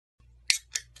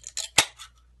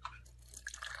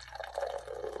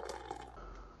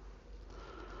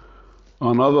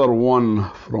Another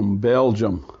one from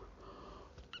Belgium.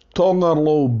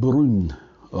 Tongerlo Bruin,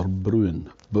 or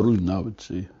Bruin I would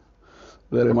say.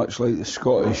 Very much like the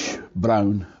Scottish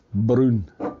brown, Bruin.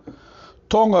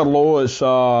 Tongerlo is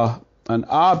an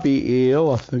Abbey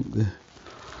ale, I think.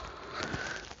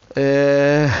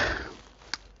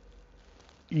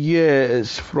 Yeah,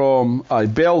 it's from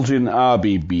Belgian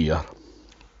Abbey beer,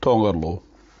 Tongerlo.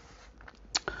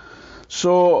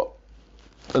 So,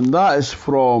 and that is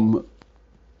from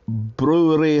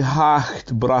Brewery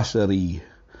Haacht Brasserie.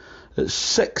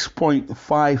 It's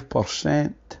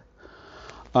 6.5%,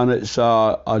 and it's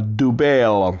a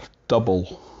Dubbel or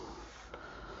double.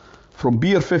 From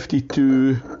Beer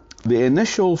 52, the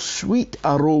initial sweet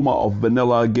aroma of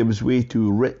vanilla gives way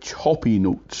to rich hoppy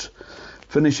notes,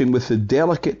 finishing with the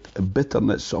delicate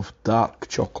bitterness of dark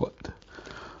chocolate.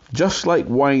 Just like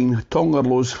wine,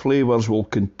 Tongerlo's flavours will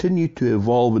continue to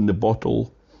evolve in the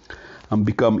bottle and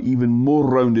become even more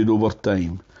rounded over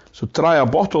time. So try a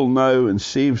bottle now and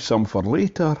save some for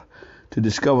later to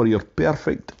discover your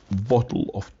perfect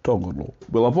bottle of Tongerlo.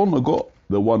 Well, I've only got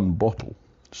the one bottle,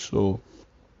 so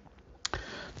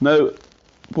now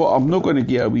what I'm not going to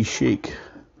get a wee shake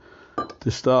to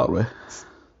start with.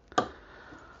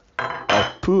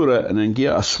 I'll pour it and then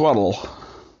get a swirl,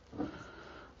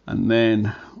 and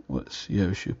then let's see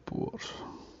how she pours.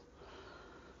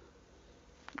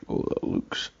 Oh, that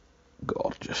looks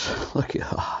gorgeous. Look at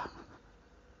that.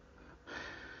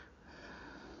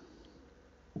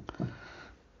 A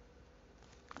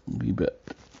wee bit,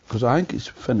 because I think it's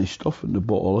finished off in the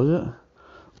bottle, is it?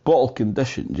 Bottle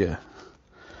conditioned, yeah.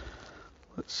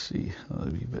 Let's see, a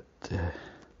wee bit.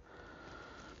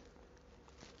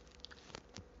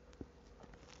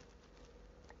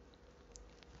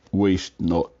 Waste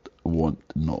not, want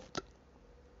not.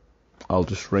 I'll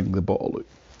just wring the bottle out.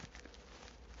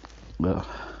 There.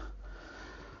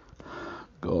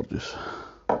 Gorgeous.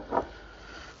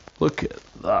 Look at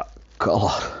that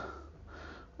colour.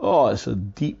 Oh, it's a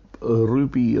deep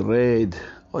ruby red.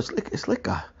 Oh, it's like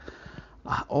a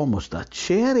almost a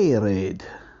cherry red.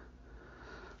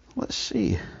 Let's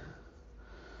see.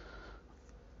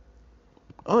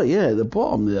 Oh yeah, the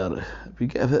bottom there. If you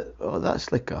get it, oh,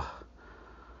 that's like a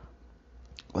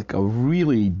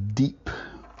really deep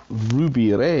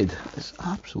ruby red. It's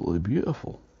absolutely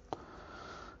beautiful.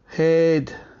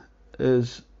 Head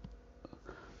is,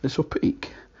 it's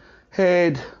opaque.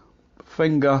 Head,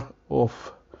 finger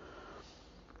of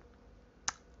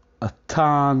a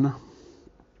tan,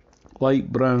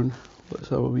 light brown. Let's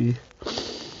have a wee.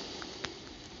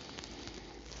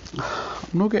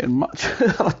 I'm not getting much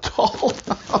at all.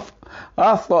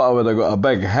 I thought I would have got a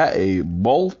big hitty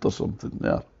malt or something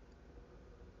there.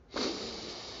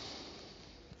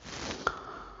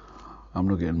 I'm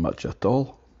not getting much at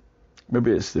all.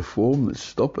 Maybe it's the foam that's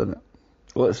stopping it.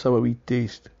 Let's have a wee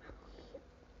taste.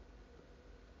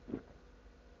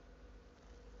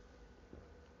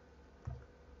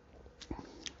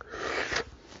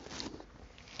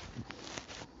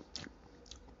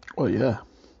 Oh yeah,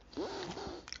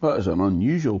 that is an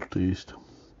unusual taste.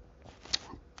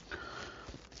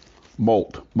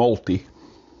 Malty,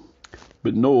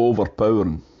 but no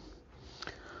overpowering.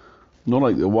 Not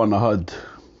like the one I had,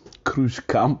 Cruz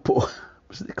Campo.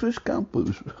 Was it the Cruz Campo? It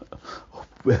was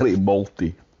very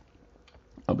malty.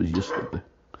 That was yesterday.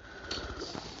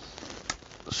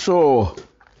 So,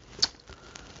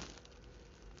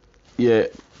 yeah,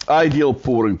 ideal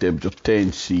pouring temperature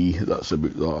 10°C. That's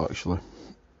about that actually.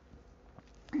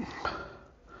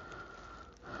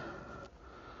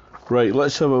 Right,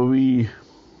 let's have a wee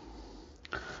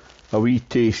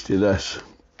taste of this.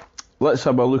 Let's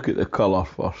have a look at the colour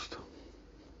first.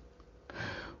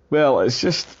 Well, it's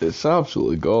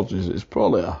absolutely gorgeous. It's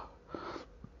probably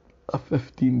a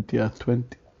 15 to a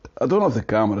 20. I don't know if the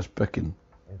camera's picking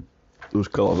those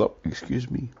colours up,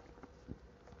 excuse me.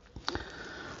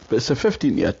 But it's a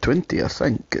 15 to a 20, I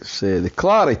think. It's the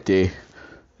clarity,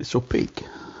 it's opaque.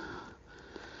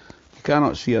 You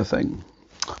cannot see a thing.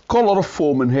 Colour of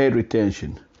foam and head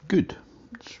retention, good.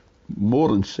 It's more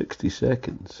than 60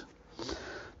 seconds.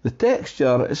 The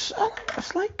texture, it's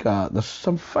like there's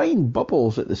some fine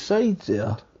bubbles at the sides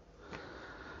there,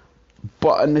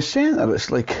 but in the centre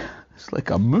it's like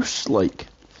a mousse-like.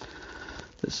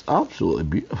 It's absolutely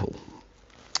beautiful.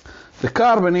 The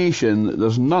carbonation,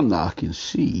 there's none that I can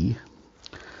see.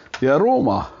 The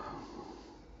aroma,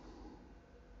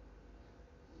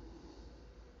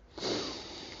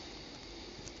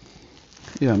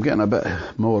 yeah, I'm getting a bit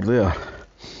more there.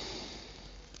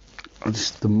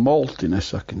 It's the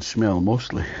maltiness I can smell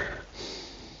mostly.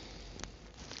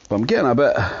 But I'm getting a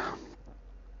bit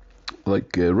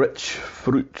like rich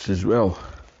fruits as well.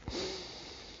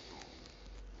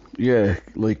 yeah,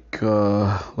 like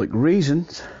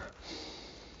raisins.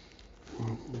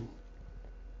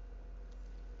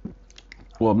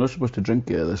 Well, I'm not supposed to drink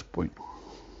it at this point.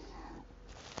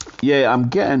 Yeah, I'm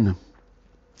getting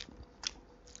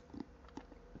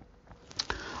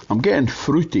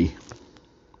fruity.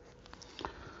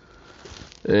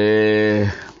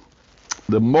 The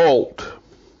malt,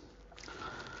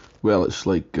 well, it's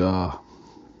like, was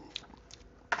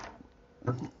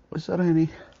there any?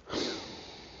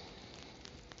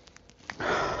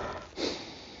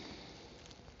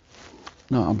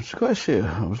 No, I'm just going to say,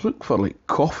 I was looking for like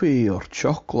coffee or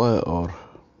chocolate or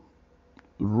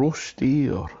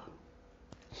roasty or...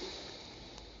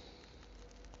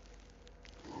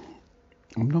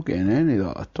 I'm not getting any of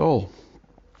that at all.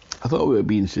 I thought it would have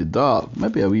been so dark,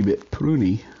 maybe a wee bit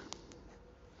pruny.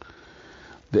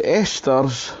 The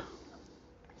esters,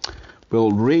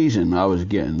 well, raisin I was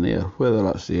getting there. Whether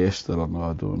that's the ester or not,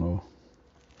 I don't know.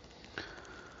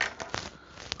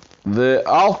 The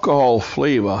alcohol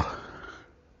flavour,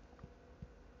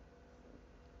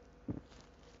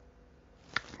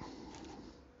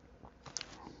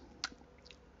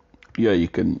 yeah, you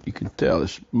can tell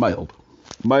it's mild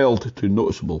to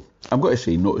noticeable. I'm going to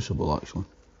say noticeable actually.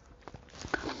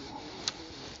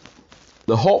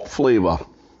 The hop flavour,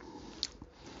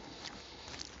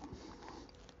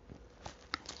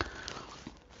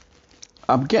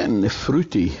 I'm getting the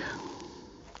fruity.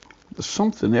 There's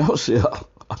something else there.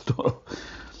 I don't know.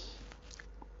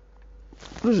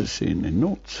 What does it say in the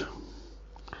notes?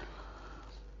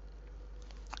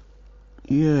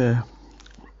 Yeah,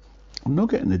 I'm not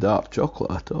getting the dark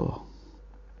chocolate at all.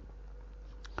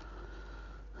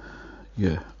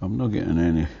 Yeah, I'm not getting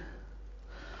any.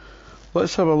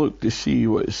 Let's have a look to see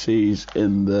what it says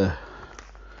in the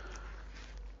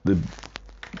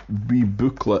wee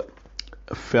booklet.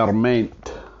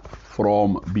 Ferment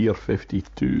from Beer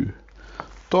 52.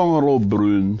 Tongerlo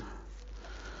Bruin.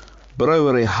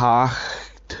 Brouwerij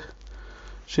Haacht.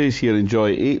 Says here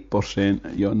enjoy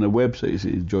 8%. Yeah, on the website it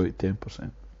says enjoy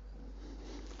 10%.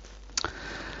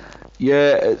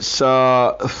 Yeah, it's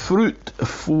fruit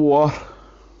 4.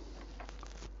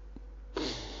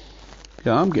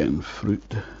 Yeah, I'm getting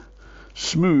fruit.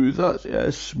 Smooth, that's, yeah,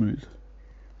 it's smooth.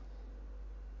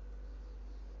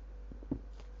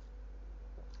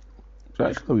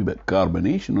 There's actually a wee bit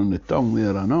carbonation on the tongue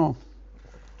there, I know.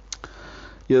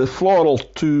 Yeah, the floral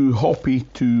 2, hoppy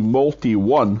 2, malty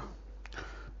 1.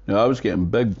 Yeah, I was getting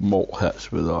big malt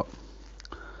hits with that.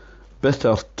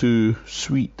 Bitter 2,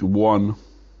 sweet 1.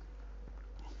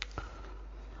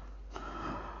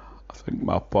 I think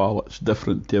my palate's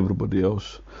different to everybody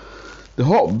else. The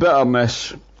hop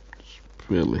bitterness is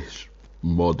fairly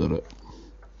moderate.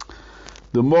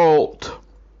 The malt,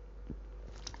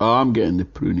 I'm getting the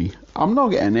pruny. I'm not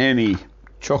getting any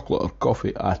chocolate or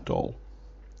coffee at all.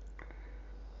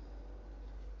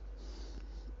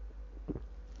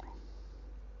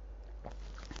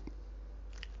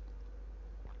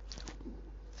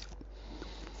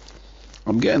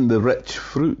 I'm getting the rich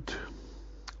fruit.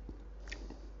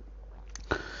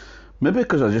 Maybe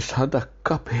because I just had a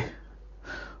cup of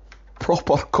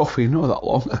proper coffee not that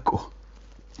long ago.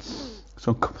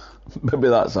 So maybe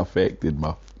that's affected me.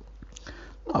 No,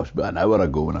 it was about an hour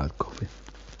ago when I had coffee.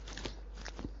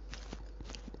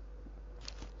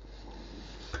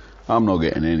 I'm not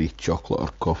getting any chocolate or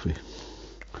coffee.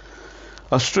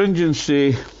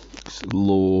 Astringency is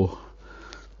low.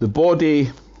 The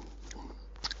body,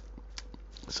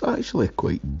 it's actually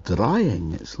quite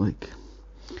drying. It's like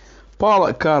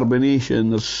palate carbonation,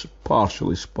 there's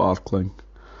partially sparkling.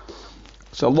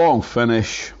 It's a long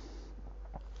finish.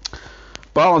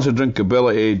 Balance of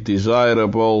drinkability,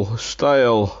 desirable.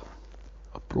 Style,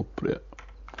 appropriate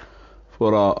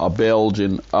for a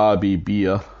Belgian Abbey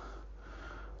beer.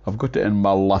 I've got it in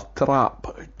my La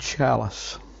Trappe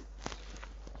chalice.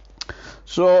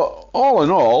 So, all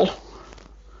in all,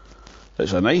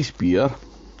 it's a nice beer.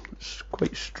 It's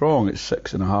quite strong, it's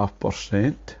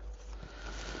 6.5%.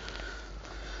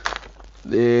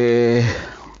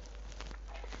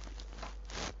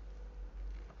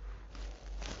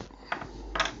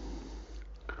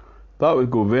 That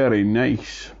would go very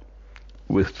nice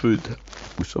with food,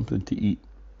 with something to eat.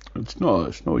 It's not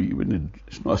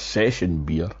a session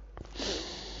beer.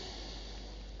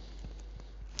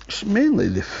 It's mainly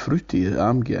the fruity that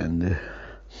I'm getting, the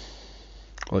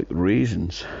like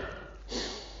raisins.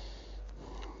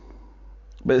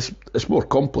 But it's more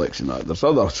complex than that. There's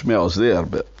other smells there,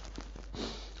 but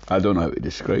I don't know how to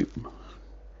describe them.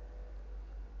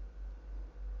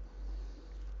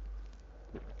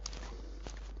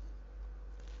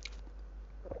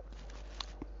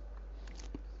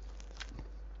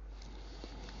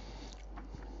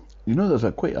 You know,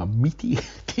 there's quite a meaty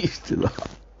taste to that.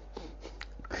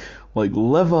 Like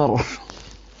liver.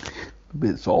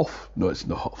 Maybe it's off. No, it's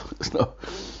not. It's not.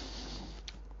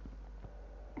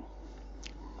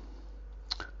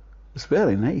 It's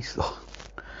very nice though.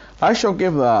 I shall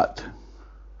give that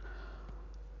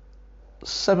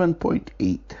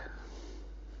 7.8.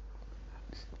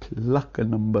 Pluck a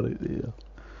number out there.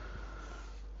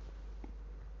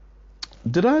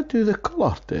 Did I do the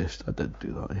colour test? I did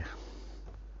do that.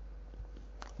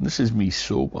 This is me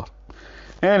sober.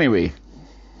 Anyway,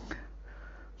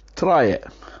 try it.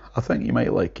 I think you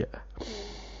might like it.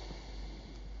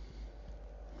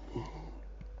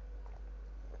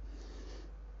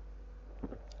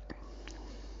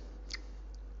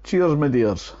 Cheers, my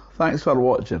dears. Thanks for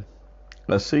watching.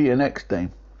 I'll see you next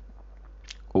time.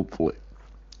 Hopefully.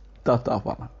 Ta-ta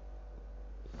for now.